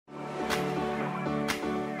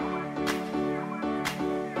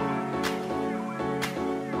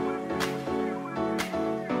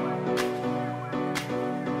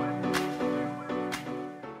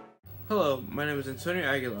Hello, my name is Antonio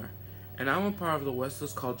Aguilar, and I'm a part of the West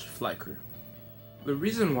Hills College flight crew. The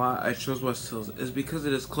reason why I chose West Hills is because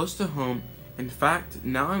it is close to home. In fact,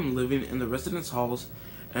 now I'm living in the residence halls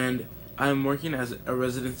and I'm working as a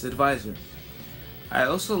residence advisor. I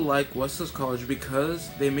also like West Hills College because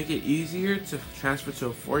they make it easier to transfer to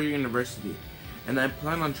a four-year university, and I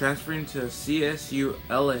plan on transferring to CSU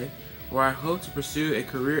LA, where I hope to pursue a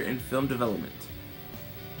career in film development.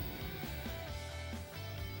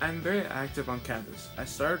 I'm very active on campus. I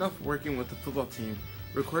started off working with the football team,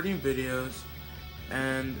 recording videos,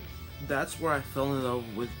 and that's where I fell in love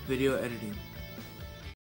with video editing.